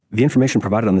The information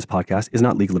provided on this podcast is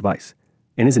not legal advice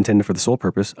and is intended for the sole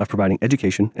purpose of providing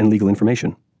education and legal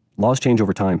information. Laws change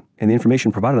over time, and the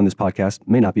information provided on this podcast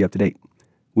may not be up to date.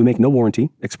 We make no warranty,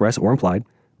 express or implied,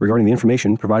 regarding the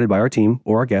information provided by our team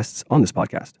or our guests on this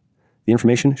podcast. The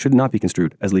information should not be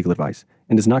construed as legal advice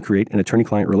and does not create an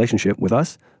attorney-client relationship with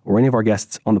us or any of our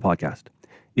guests on the podcast.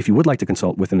 If you would like to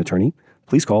consult with an attorney,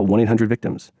 please call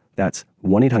 1-800-VICTIMS. That's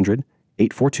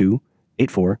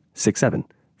 1-800-842-8467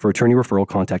 for attorney referral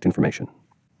contact information.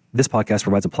 This podcast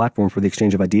provides a platform for the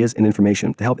exchange of ideas and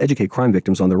information to help educate crime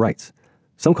victims on their rights.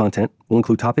 Some content will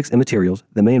include topics and materials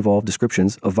that may involve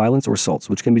descriptions of violence or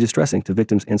assaults, which can be distressing to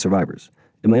victims and survivors.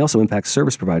 It may also impact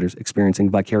service providers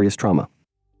experiencing vicarious trauma.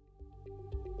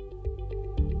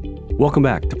 Welcome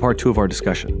back to part 2 of our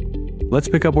discussion. Let's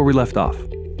pick up where we left off.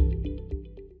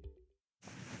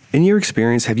 In your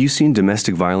experience, have you seen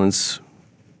domestic violence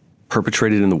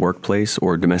perpetrated in the workplace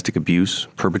or domestic abuse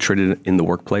perpetrated in the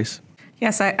workplace?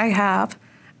 Yes, I have.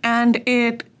 And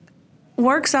it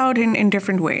works out in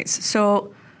different ways.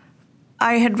 So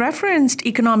I had referenced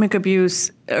economic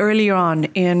abuse earlier on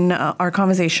in our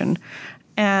conversation.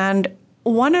 And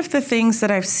one of the things that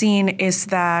I've seen is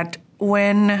that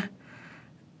when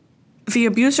the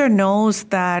abuser knows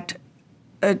that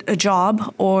a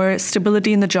job or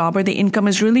stability in the job or the income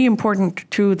is really important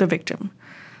to the victim,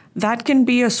 that can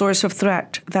be a source of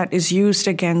threat that is used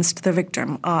against the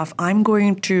victim of, I'm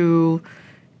going to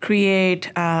create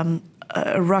a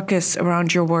ruckus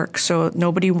around your work so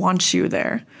nobody wants you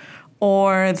there,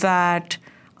 or that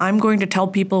I'm going to tell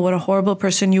people what a horrible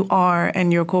person you are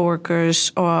and your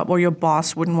coworkers or your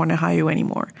boss wouldn't want to hire you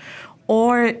anymore.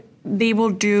 Or they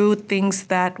will do things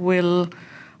that will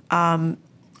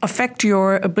affect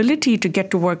your ability to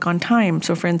get to work on time.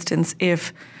 So for instance,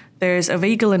 if there's a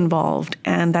vehicle involved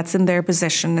and that's in their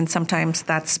possession and sometimes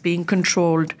that's being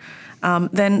controlled,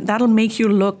 then that'll make you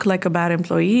look like a bad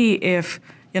employee if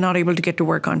you're not able to get to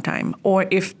work on time. Or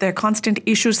if there are constant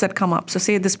issues that come up. So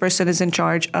say this person is in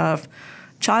charge of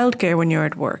childcare when you're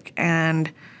at work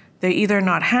and they're either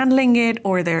not handling it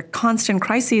or there are constant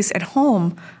crises at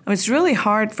home. It's really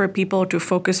hard for people to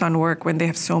focus on work when they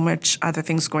have so much other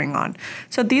things going on.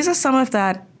 So these are some of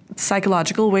that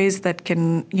psychological ways that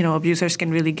abusers can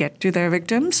really get to their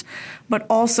victims. But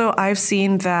also I've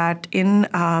seen that in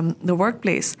the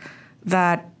workplace,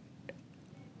 that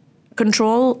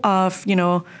control of,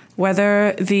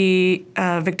 whether the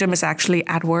victim is actually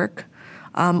at work,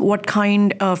 what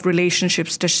kind of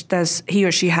relationships does he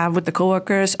or she have with the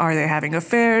coworkers? Are they having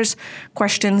affairs?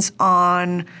 Questions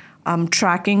on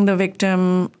tracking the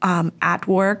victim at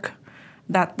work.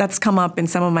 That's come up in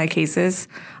some of my cases.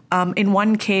 In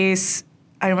one case,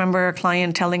 I remember a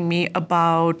client telling me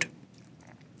about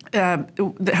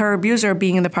her abuser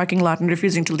being in the parking lot and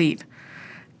refusing to leave.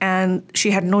 And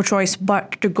she had no choice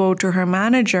but to go to her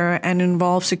manager and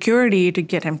involve security to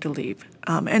get him to leave.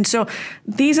 And so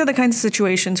these are the kinds of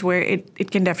situations where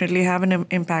it can definitely have an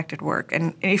impact at work.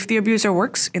 And if the abuser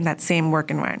works in that same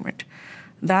work environment,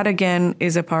 that again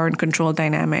is a power and control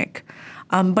dynamic.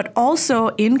 But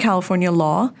also in California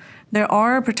law, there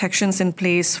are protections in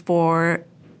place for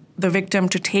the victim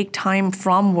to take time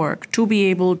from work to be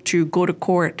able to go to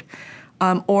court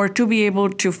or to be able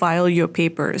to file your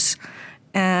papers.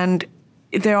 And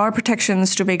there are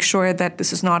protections to make sure that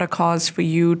this is not a cause for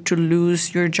you to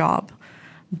lose your job.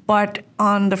 But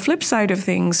on the flip side of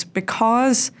things,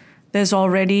 because there's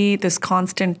already this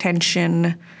constant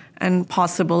tension and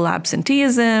possible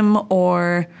absenteeism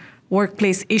or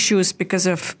workplace issues because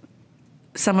of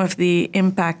some of the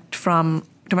impact from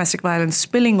domestic violence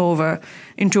spilling over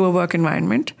into a work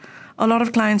environment, a lot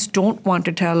of clients don't want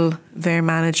to tell their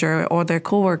manager or their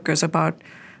coworkers about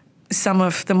some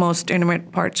of the most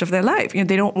intimate parts of their life.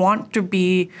 They don't want to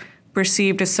be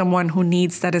perceived as someone who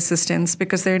needs that assistance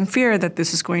because they're in fear that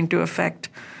this is going to affect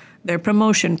their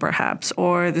promotion perhaps,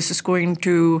 or this is going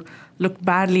to look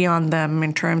badly on them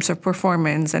in terms of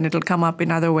performance, and it'll come up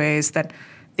in other ways that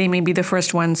they may be the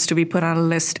first ones to be put on a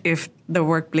list if the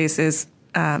workplace is,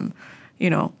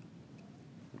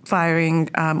 firing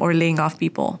or laying off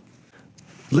people.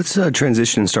 Let's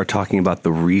transition and start talking about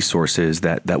the resources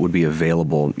that would be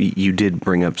available. You did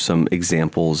bring up some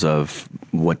examples of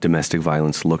what domestic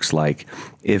violence looks like.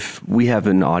 If we have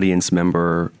an audience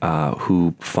member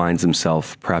who finds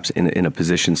himself perhaps in a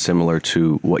position similar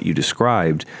to what you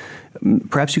described,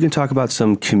 perhaps you can talk about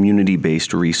some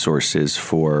community-based resources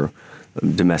for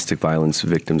domestic violence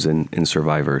victims and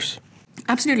survivors.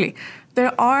 Absolutely.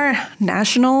 There are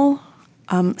national,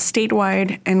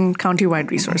 statewide, and countywide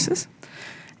resources.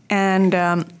 And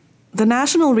the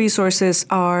national resources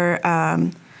are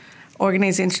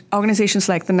organizations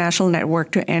like the National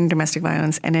Network to End Domestic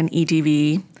Violence,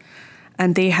 NNEDV,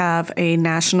 and they have a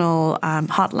national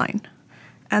hotline.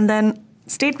 And then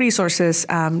state resources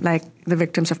like the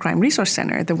Victims of Crime Resource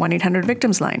Center, the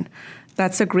 1-800-Victims line.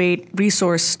 That's a great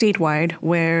resource statewide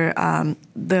where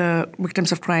the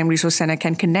Victims of Crime Resource Center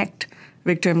can connect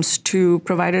victims to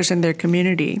providers in their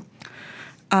community.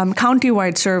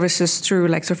 County-wide services through,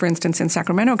 like, so for instance, in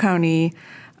Sacramento County,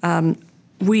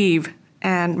 Weave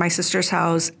and My Sister's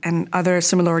House and other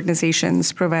similar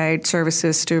organizations provide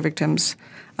services to victims.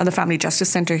 The Family Justice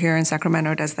Center here in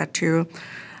Sacramento does that too.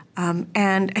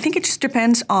 And I think it just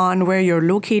depends on where you're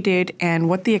located and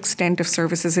what the extent of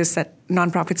services is that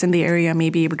nonprofits in the area may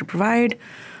be able to provide,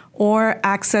 or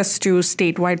access to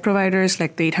statewide providers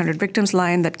like the 800-Victims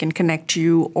line that can connect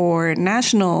you, or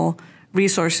national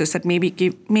resources that may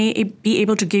be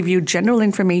able to give you general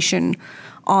information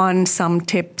on some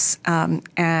tips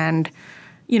and,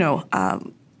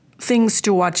 things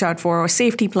to watch out for, or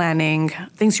safety planning,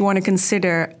 things you want to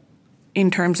consider in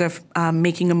terms of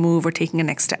making a move or taking a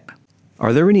next step.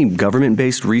 Are there any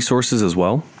government-based resources as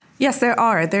well? Yes, there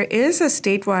are. There is a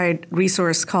statewide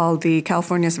resource called the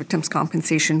California's Victims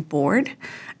Compensation Board.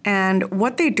 And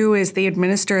what they do is they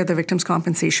administer the Victims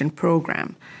Compensation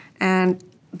Program. And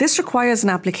this requires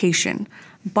an application.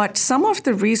 But some of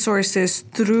the resources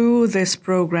through this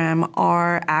program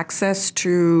are access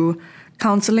to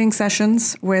counseling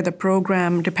sessions where the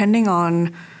program, depending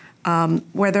on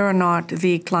whether or not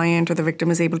the client or the victim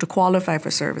is able to qualify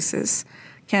for services,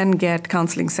 can get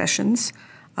counseling sessions.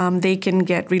 They can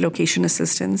get relocation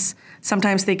assistance.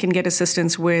 Sometimes they can get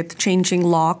assistance with changing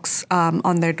locks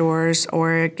on their doors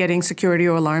or getting security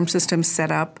or alarm systems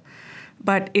set up.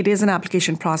 But it is an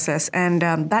application process, and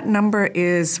that number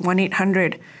is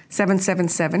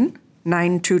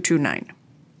 1-800-777-9229.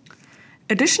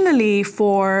 Additionally,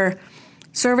 for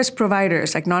service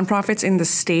providers like nonprofits in the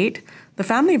state, the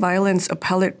Family Violence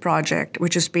Appellate Project,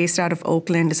 which is based out of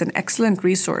Oakland, is an excellent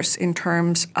resource in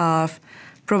terms of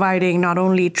providing not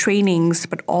only trainings,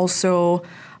 but also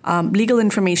legal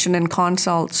information and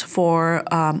consults for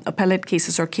appellate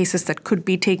cases or cases that could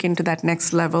be taken to that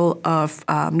next level of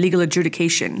legal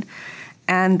adjudication.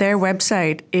 And their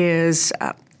website is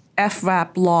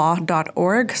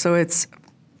fvaplaw.org, so it's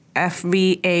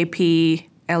fvaplaw.org.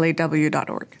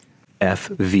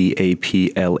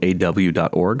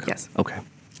 fvaplaw.org? Yes. Okay.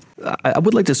 I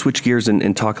would like to switch gears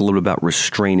and talk a little bit about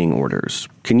restraining orders.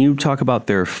 Can you talk about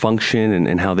their function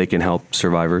and how they can help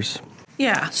survivors?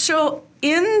 Yeah. So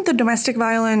in the domestic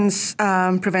violence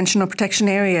prevention or protection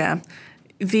area,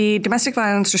 the domestic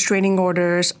violence restraining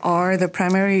orders are the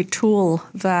primary tool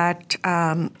that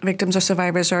victims or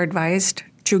survivors are advised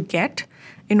to get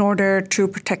in order to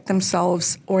protect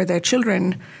themselves or their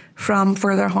children from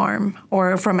further harm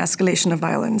or from escalation of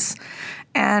violence.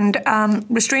 And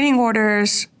restraining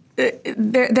orders,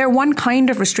 they're one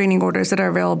kind of restraining orders that are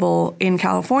available in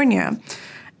California.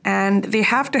 And they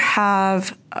have to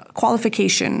have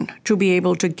qualification to be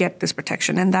able to get this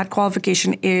protection. And that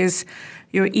qualification is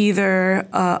you're either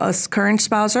a current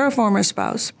spouse or a former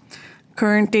spouse,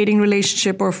 current dating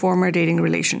relationship or former dating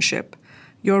relationship.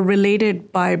 You're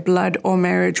related by blood or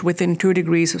marriage within 2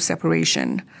 degrees of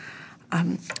separation.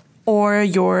 Or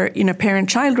you're in a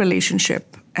parent-child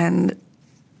relationship, and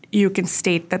you can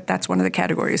state that that's one of the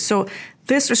categories. So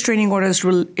this restraining order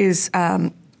is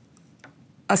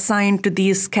assigned to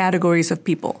these categories of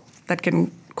people that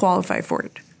can qualify for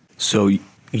it. So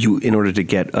in order to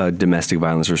get a domestic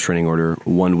violence restraining order,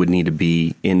 one would need to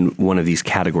be in one of these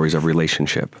categories of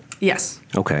relationship. Yes.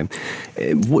 Okay.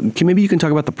 Maybe you can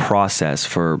talk about the process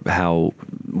for how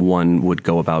one would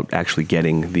go about actually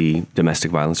getting the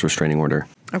domestic violence restraining order.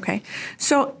 Okay.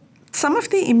 So some of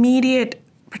the immediate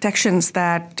protections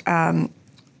that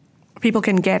people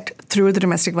can get through the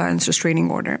domestic violence restraining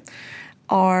order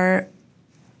are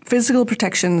physical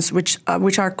protections, which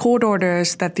are court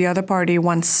orders that the other party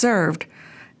once served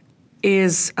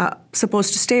is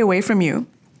supposed to stay away from you.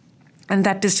 And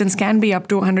that distance can be up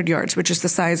to 100 yards, which is the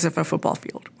size of a football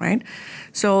field, right?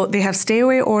 So they have stay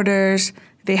away orders.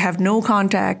 They have no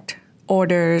contact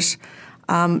orders.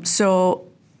 So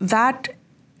that,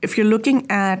 if you're looking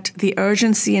at the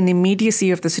urgency and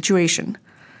immediacy of the situation,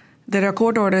 there are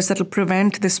court orders that will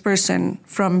prevent this person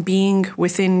from being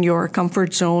within your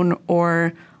comfort zone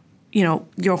or,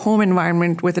 your home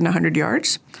environment within 100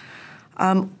 yards,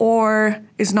 or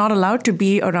is not allowed to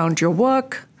be around your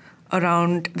work,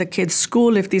 around the kid's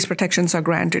school if these protections are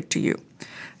granted to you.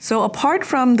 So apart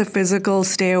from the physical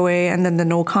stay away and then the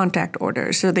no contact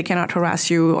orders, so they cannot harass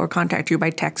you or contact you by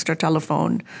text or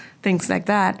telephone, things like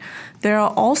that, there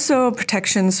are also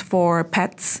protections for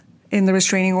pets in the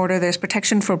restraining order. There's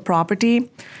protection for property,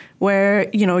 where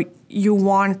you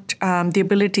want the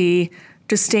ability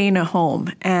to stay in a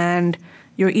home, and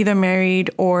you're either married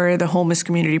or the home is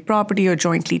community property or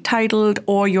jointly titled,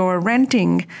 or you're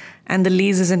renting and the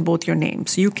lease is in both your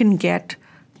names. You can get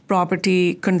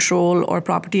property control or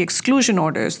property exclusion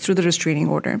orders through the restraining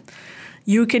order.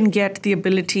 You can get the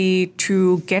ability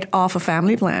to get off a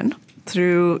family plan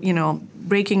through,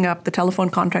 breaking up the telephone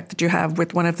contract that you have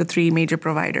with one of the 3 major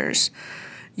providers.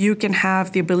 You can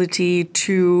have the ability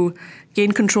to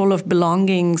gain control of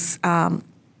belongings,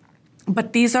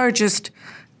 but these are just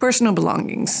personal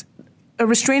belongings. A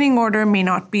restraining order may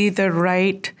not be the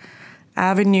right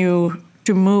avenue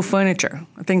to move furniture,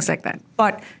 things like that.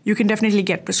 But you can definitely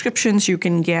get prescriptions, you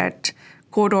can get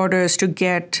court orders to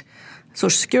get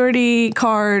Social Security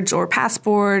cards or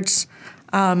passports,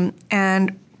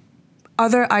 and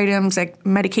other items like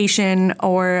medication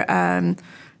or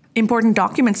important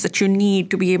documents that you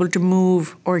need to be able to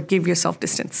move or give yourself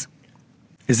distance.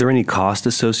 Is there any cost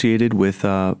associated with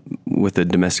a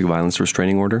domestic violence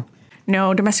restraining order?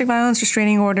 No, domestic violence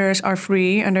restraining orders are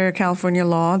free under California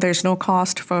law. There's no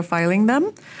cost for filing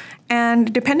them.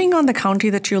 And depending on the county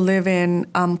that you live in,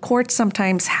 courts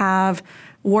sometimes have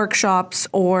workshops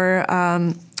or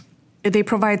they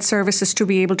provide services to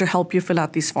be able to help you fill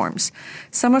out these forms.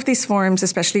 Some of these forms,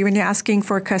 especially when you're asking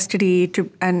for custody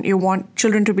and you want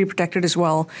children to be protected as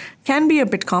well, can be a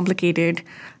bit complicated.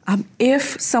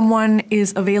 If someone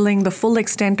is availing the full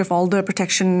extent of all the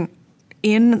protection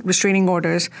in restraining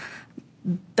orders,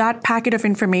 that packet of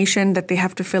information that they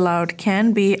have to fill out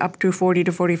can be up to 40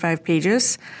 to 45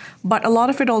 pages. But a lot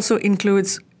of it also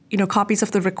includes, copies of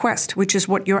the request, which is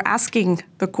what you're asking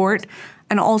the court,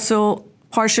 and also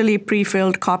partially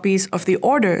pre-filled copies of the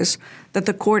orders that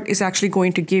the court is actually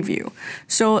going to give you.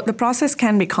 So the process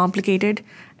can be complicated.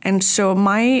 And so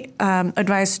my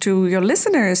advice to your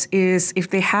listeners is,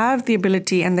 if they have the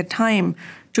ability and the time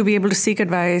to be able to seek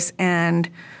advice and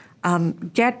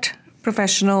get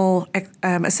professional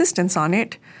assistance on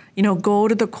it, go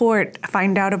to the court,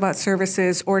 find out about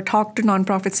services, or talk to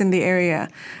nonprofits in the area.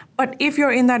 But if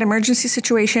you're in that emergency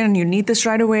situation and you need this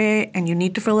right away and you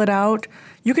need to fill it out,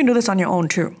 you can do this on your own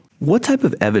too. What type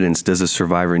of evidence does a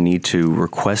survivor need to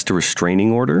request a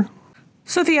restraining order?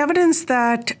 So the evidence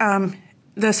that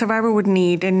the survivor would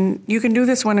need, and you can do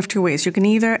this one of 2 ways. You can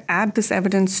either add this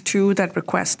evidence to that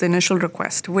request, the initial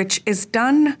request, which is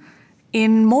done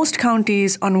in most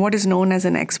counties on what is known as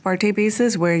an ex parte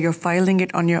basis, where you're filing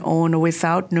it on your own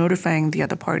without notifying the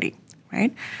other party,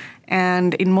 right?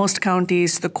 And in most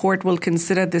counties, the court will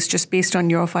consider this just based on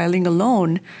your filing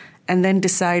alone and then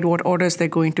decide what orders they're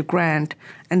going to grant.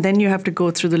 And then you have to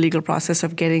go through the legal process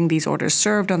of getting these orders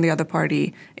served on the other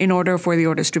party in order for the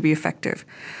orders to be effective.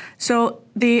 So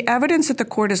the evidence that the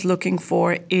court is looking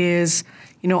for is,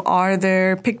 are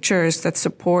there pictures that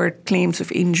support claims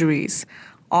of injuries?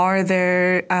 Are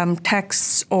there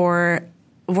texts or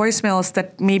voicemails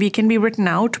that maybe can be written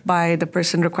out by the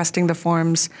person requesting the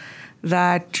forms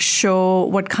that show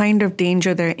what kind of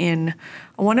danger they're in?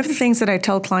 One of the things that I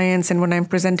tell clients, and when I'm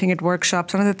presenting at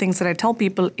workshops, one of the things that I tell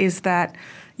people is that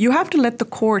you have to let the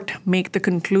court make the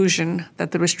conclusion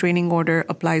that the restraining order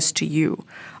applies to you.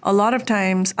 A lot of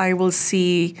times I will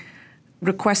see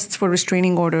requests for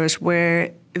restraining orders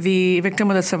where the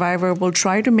victim or the survivor will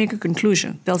try to make a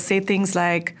conclusion. They'll say things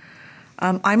like,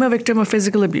 I'm a victim of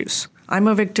physical abuse. I'm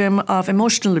a victim of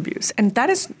emotional abuse. And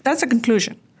that's a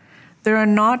conclusion. There are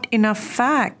not enough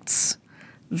facts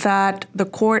that the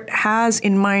court has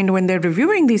in mind when they're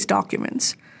reviewing these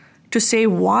documents to say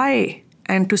why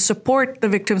and to support the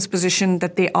victim's position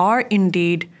that they are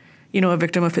indeed, a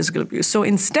victim of physical abuse. So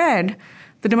instead,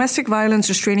 the domestic violence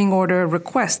restraining order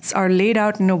requests are laid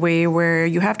out in a way where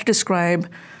you have to describe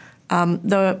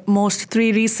the most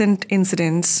 3 recent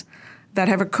incidents that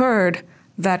have occurred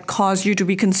that cause you to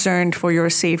be concerned for your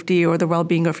safety or the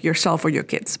well-being of yourself or your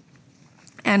kids.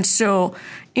 And so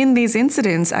in these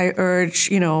incidents, I urge,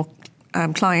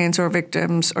 clients or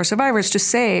victims or survivors to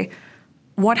say,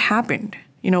 what happened?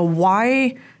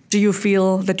 Why do you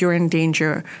feel that you're in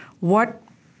danger? What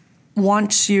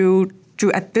wants you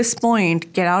to, at this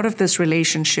point, get out of this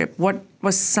relationship? What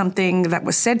was something that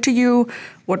was said to you?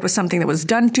 What was something that was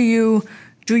done to you?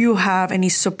 Do you have any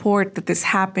support that this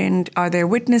happened? Are there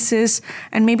witnesses?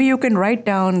 And maybe you can write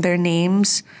down their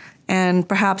names and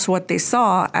perhaps what they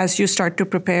saw as you start to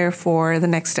prepare for the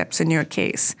next steps in your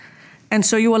case. And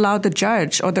so you allow the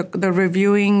judge or the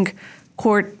reviewing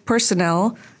court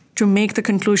personnel to make the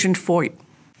conclusion for you.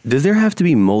 Does there have to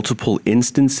be multiple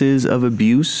instances of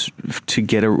abuse to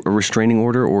get a restraining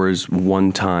order, or is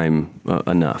one time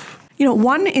enough?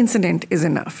 One incident is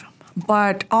enough.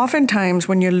 But oftentimes,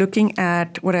 when you're looking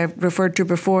at what I've referred to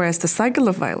before as the cycle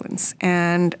of violence,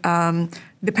 and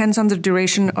depends on the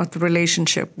duration of the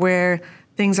relationship, where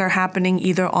things are happening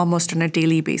either almost on a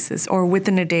daily basis or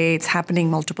within a day, it's happening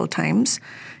multiple times,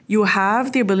 you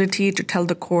have the ability to tell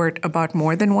the court about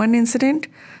more than one incident,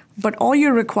 but all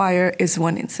you require is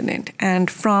one incident. And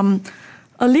from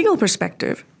a legal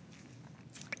perspective,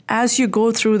 as you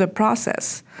go through the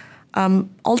process,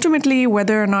 ultimately,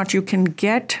 whether or not you can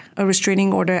get a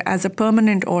restraining order as a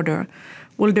permanent order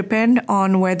will depend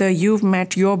on whether you've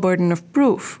met your burden of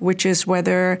proof, which is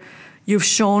whether you've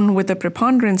shown with a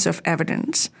preponderance of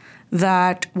evidence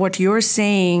that what you're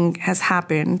saying has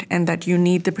happened and that you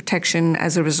need the protection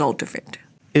as a result of it.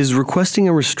 Is requesting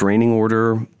a restraining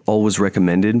order always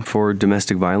recommended for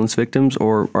domestic violence victims,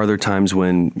 or are there times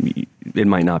when it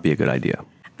might not be a good idea?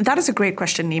 That is a great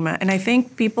question, Nima. And I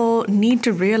think people need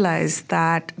to realize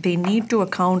that they need to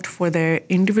account for their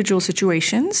individual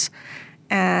situations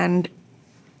and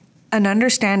an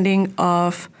understanding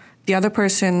of the other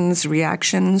person's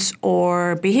reactions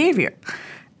or behavior.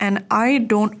 And I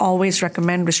don't always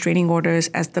recommend restraining orders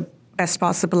as the best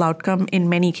possible outcome in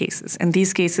many cases. And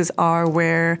these cases are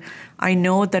where I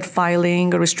know that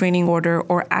filing a restraining order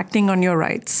or acting on your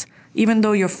rights, even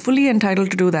though you're fully entitled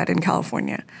to do that in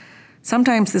California,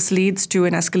 sometimes this leads to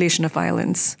an escalation of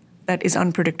violence that is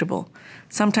unpredictable.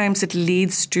 Sometimes it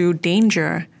leads to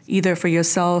danger, either for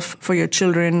yourself, for your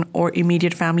children, or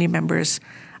immediate family members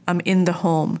in the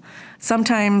home.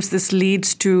 Sometimes this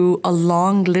leads to a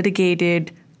long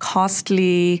litigated,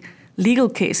 costly legal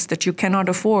case that you cannot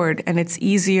afford, and it's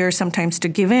easier sometimes to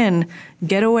give in,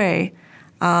 get away,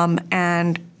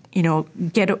 and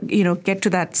get to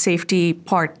that safety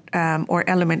part or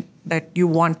element that you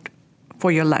want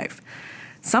for your life.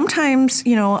 Sometimes,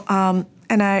 and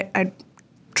I'm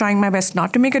trying my best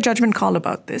not to make a judgment call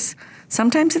about this,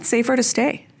 sometimes it's safer to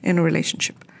stay in a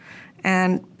relationship.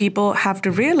 And people have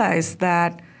to realize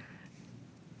that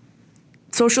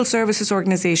social services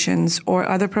organizations or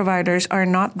other providers are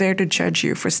not there to judge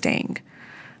you for staying.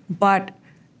 But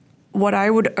what I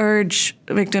would urge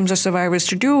victims or survivors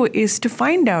to do is to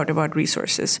find out about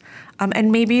resources.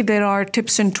 And maybe there are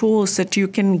tips and tools that you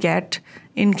can get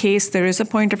in case there is a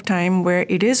point of time where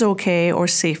it is okay or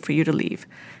safe for you to leave.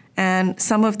 And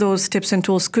some of those tips and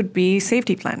tools could be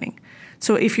safety planning.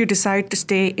 So if you decide to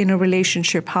stay in a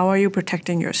relationship, how are you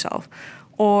protecting yourself?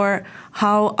 Or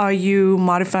how are you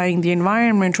modifying the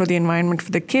environment or the environment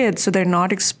for the kids so they're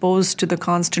not exposed to the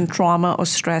constant trauma or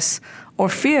stress or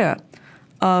fear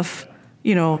of,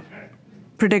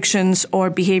 predictions or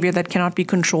behavior that cannot be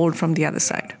controlled from the other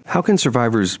side. How can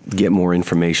survivors get more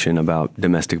information about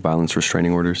domestic violence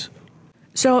restraining orders?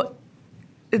 So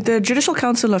the Judicial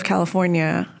Council of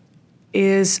California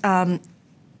is a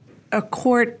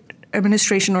court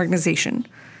administration organization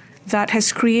that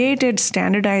has created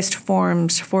standardized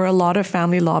forms for a lot of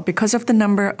family law because of the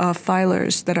number of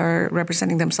filers that are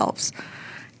representing themselves.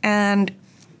 And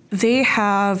they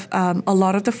have a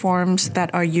lot of the forms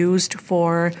that are used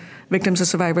for victims or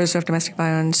survivors of domestic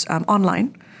violence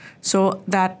online. So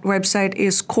that website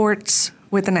is courts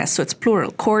with an S, so it's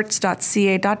plural,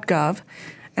 courts.ca.gov.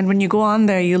 And when you go on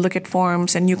there, you look at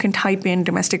forms and you can type in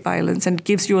domestic violence and it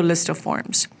gives you a list of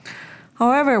forms.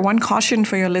 However, one caution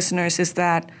for your listeners is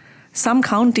that some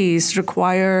counties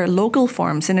require local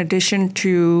forms in addition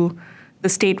to the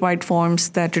statewide forms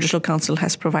that Judicial Council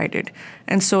has provided.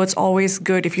 And so it's always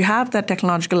good, if you have that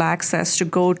technological access, to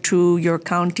go to your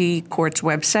county court's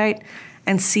website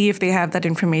and see if they have that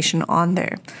information on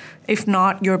there. If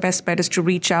not, your best bet is to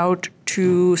reach out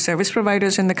to service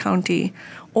providers in the county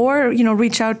or,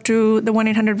 reach out to the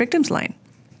 1-800-VICTIMS line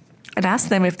and ask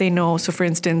them if they know. So for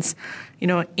instance,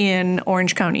 in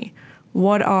Orange County,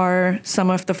 what are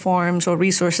some of the forms or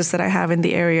resources that I have in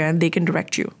the area, and they can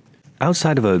direct you.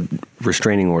 Outside of a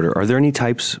restraining order, are there any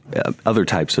other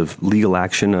types of legal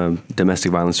action a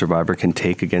domestic violence survivor can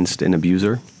take against an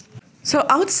abuser? So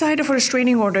outside of a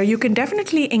restraining order, you can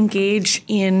definitely engage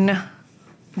in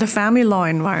the family law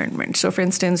environment. So for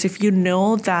instance, if you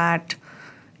know that,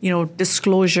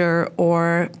 disclosure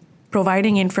or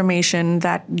providing information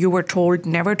that you were told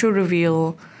never to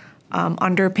reveal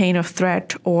under pain of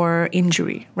threat or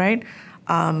injury, right?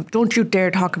 Don't you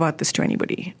dare talk about this to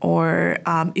anybody. Or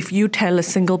if you tell a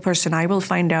single person, I will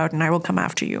find out and I will come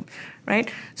after you,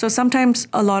 right? So sometimes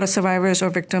a lot of survivors or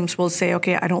victims will say,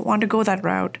 okay, I don't want to go that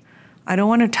route. I don't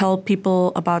want to tell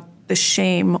people about the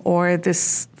shame or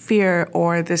this fear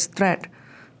or this threat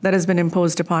that has been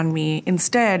imposed upon me.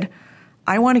 Instead,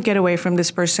 I want to get away from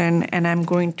this person, and I'm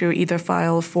going to either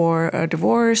file for a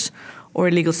divorce or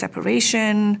a legal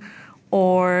separation,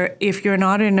 or if you're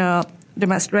not in a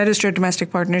registered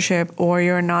domestic partnership or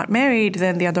you're not married,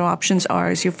 then the other options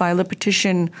are is you file a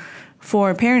petition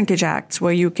for parentage acts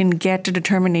where you can get a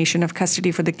determination of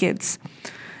custody for the kids.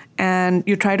 And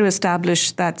you try to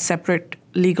establish that separate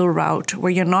legal route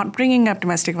where you're not bringing up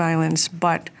domestic violence,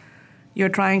 but you're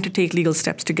trying to take legal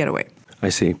steps to get away. I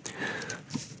see.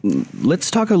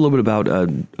 Let's talk a little bit about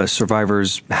a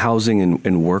survivor's housing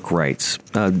and work rights.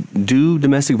 Do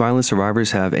domestic violence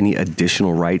survivors have any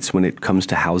additional rights when it comes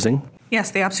to housing?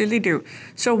 Yes, they absolutely do.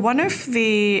 So one of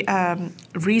the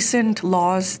recent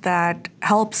laws that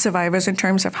help survivors in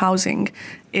terms of housing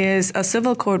is a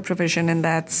civil code provision, and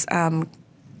that's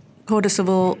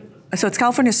it's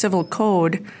California Civil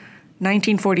Code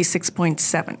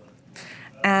 1946.7.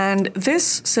 And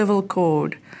this civil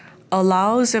code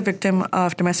allows a victim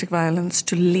of domestic violence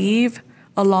to leave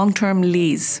a long-term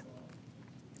lease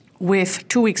with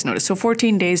 2 weeks' notice, so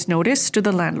 14 days' notice to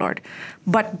the landlord.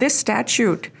 But this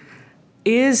statute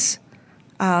is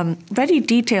very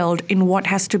detailed in what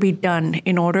has to be done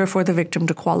in order for the victim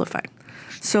to qualify.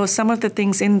 So some of the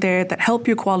things in there that help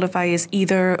you qualify is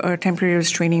either a temporary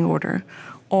restraining order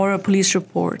or a police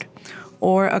report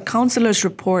or a counselor's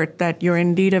report that you're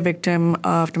indeed a victim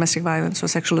of domestic violence or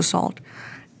sexual assault.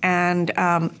 And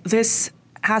this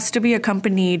has to be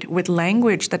accompanied with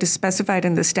language that is specified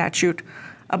in the statute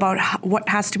about what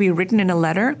has to be written in a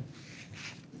letter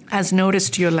as notice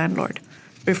to your landlord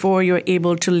before you're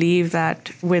able to leave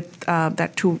that with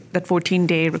that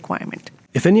 14-day requirement.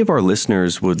 If any of our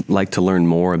listeners would like to learn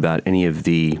more about any of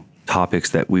the topics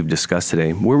that we've discussed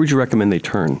today, where would you recommend they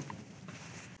turn?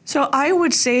 So I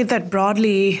would say that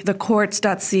broadly, the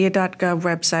courts.ca.gov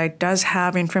website does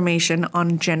have information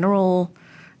on general,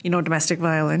 domestic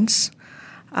violence.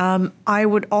 I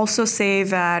would also say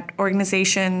that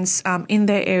organizations in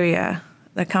their area,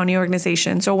 the county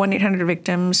organizations or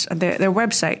 1-800-VICTIMS, their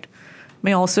website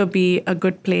may also be a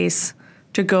good place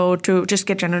to go to just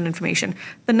get general information.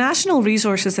 The national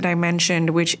resources that I mentioned,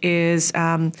 which is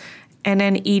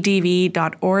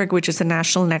nnedv.org, which is the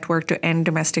National Network to End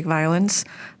Domestic Violence,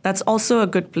 that's also a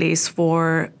good place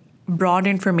for broad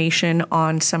information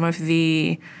on some of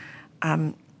the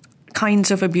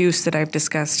kinds of abuse that I've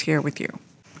discussed here with you.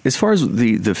 As far as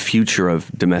the future of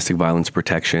domestic violence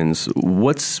protections,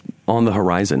 what's on the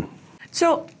horizon?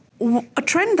 So a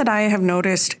trend that I have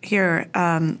noticed here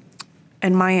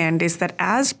in my end is that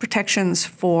as protections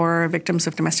for victims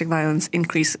of domestic violence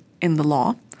increase in the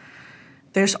law,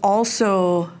 there's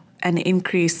also an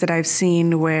increase that I've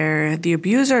seen where the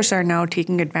abusers are now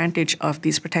taking advantage of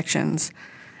these protections.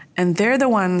 And they're the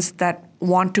ones that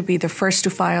want to be the first to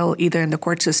file either in the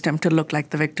court system to look like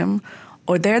the victim,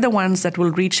 or they're the ones that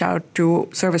will reach out to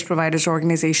service providers or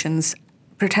organizations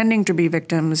pretending to be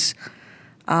victims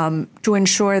to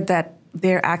ensure that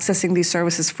they're accessing these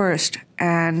services first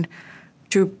and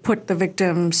to put the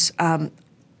victims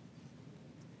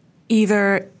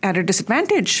either at a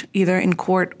disadvantage, either in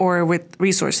court or with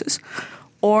resources,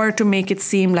 or to make it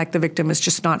seem like the victim is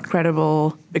just not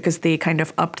credible because they kind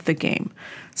of upped the game.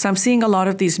 So I'm seeing a lot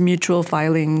of these mutual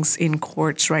filings in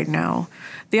courts right now.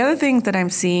 The other thing that I'm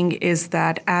seeing is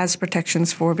that as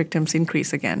protections for victims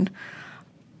increase again,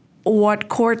 what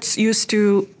courts used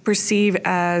to perceive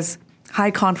as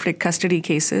high conflict custody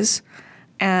cases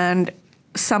and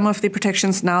some of the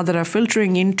protections now that are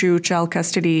filtering into child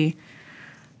custody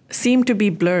seem to be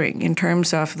blurring in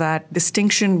terms of that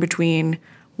distinction between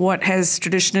what has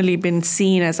traditionally been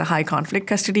seen as a high conflict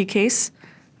custody case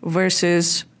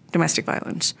versus domestic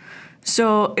violence.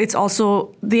 So it's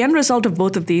also, the end result of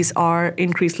both of these are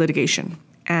increased litigation.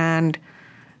 And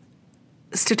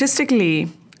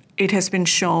statistically, it has been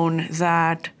shown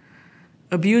that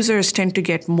abusers tend to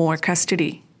get more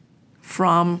custody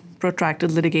from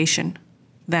protracted litigation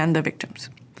than the victims,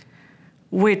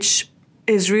 which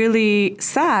is really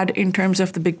sad in terms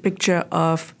of the big picture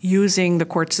of using the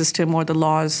court system or the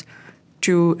laws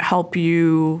to help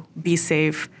you be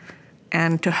safe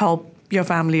and to help your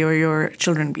family or your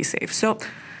children be safe. So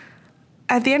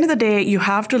at the end of the day, you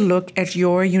have to look at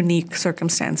your unique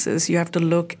circumstances. You have to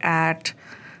look at,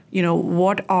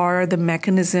 what are the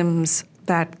mechanisms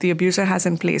that the abuser has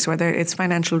in place, whether it's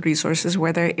financial resources,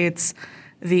 whether it's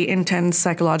the intense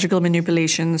psychological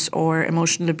manipulations or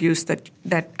emotional abuse that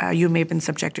you may have been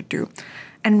subjected to.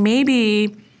 And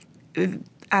maybe,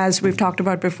 as we've talked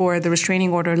about before, the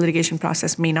restraining order litigation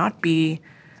process may not be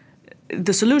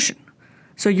the solution.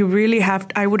 So you really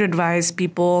I would advise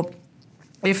people,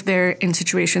 if they're in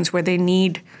situations where they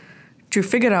need to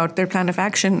figure out their plan of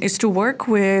action, is to work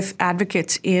with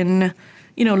advocates in,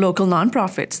 local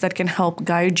nonprofits that can help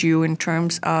guide you in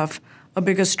terms of a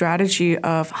bigger strategy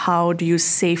of how do you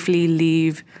safely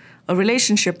leave a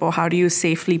relationship, or how do you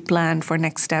safely plan for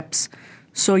next steps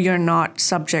so you're not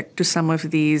subject to some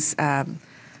of these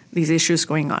issues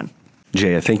going on.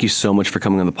 Jaya, thank you so much for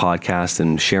coming on the podcast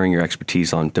and sharing your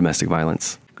expertise on domestic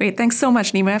violence. Great. Thanks so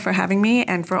much, Nima, for having me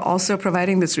and for also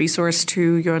providing this resource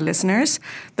to your listeners.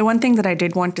 The one thing that I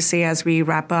did want to say as we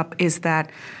wrap up is that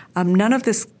none of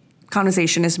this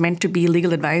conversation is meant to be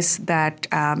legal advice that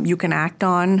you can act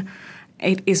on.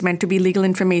 It is meant to be legal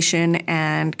information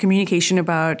and communication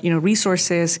about,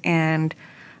 resources and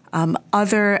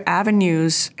other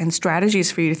avenues and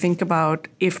strategies for you to think about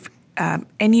if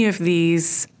any of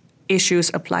these issues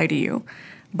apply to you.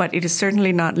 But it is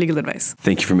certainly not legal advice.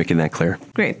 Thank you for making that clear.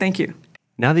 Great. Thank you.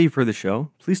 Now that you've heard the show,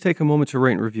 please take a moment to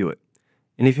rate and review it.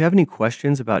 And if you have any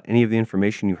questions about any of the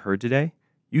information you heard today,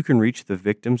 you can reach the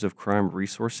Victims of Crime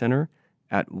Resource Center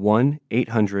at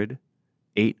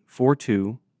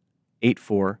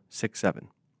 1-800-842-8467.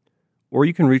 Or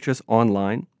you can reach us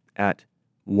online at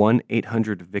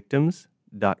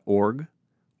 1-800-VICTIMS.org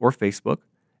or Facebook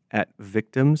at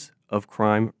Victims of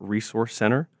Crime Resource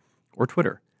Center or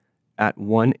Twitter at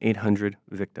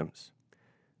 1-800-VICTIMS.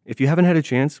 If you haven't had a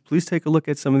chance, please take a look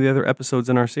at some of the other episodes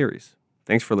in our series.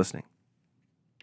 Thanks for listening.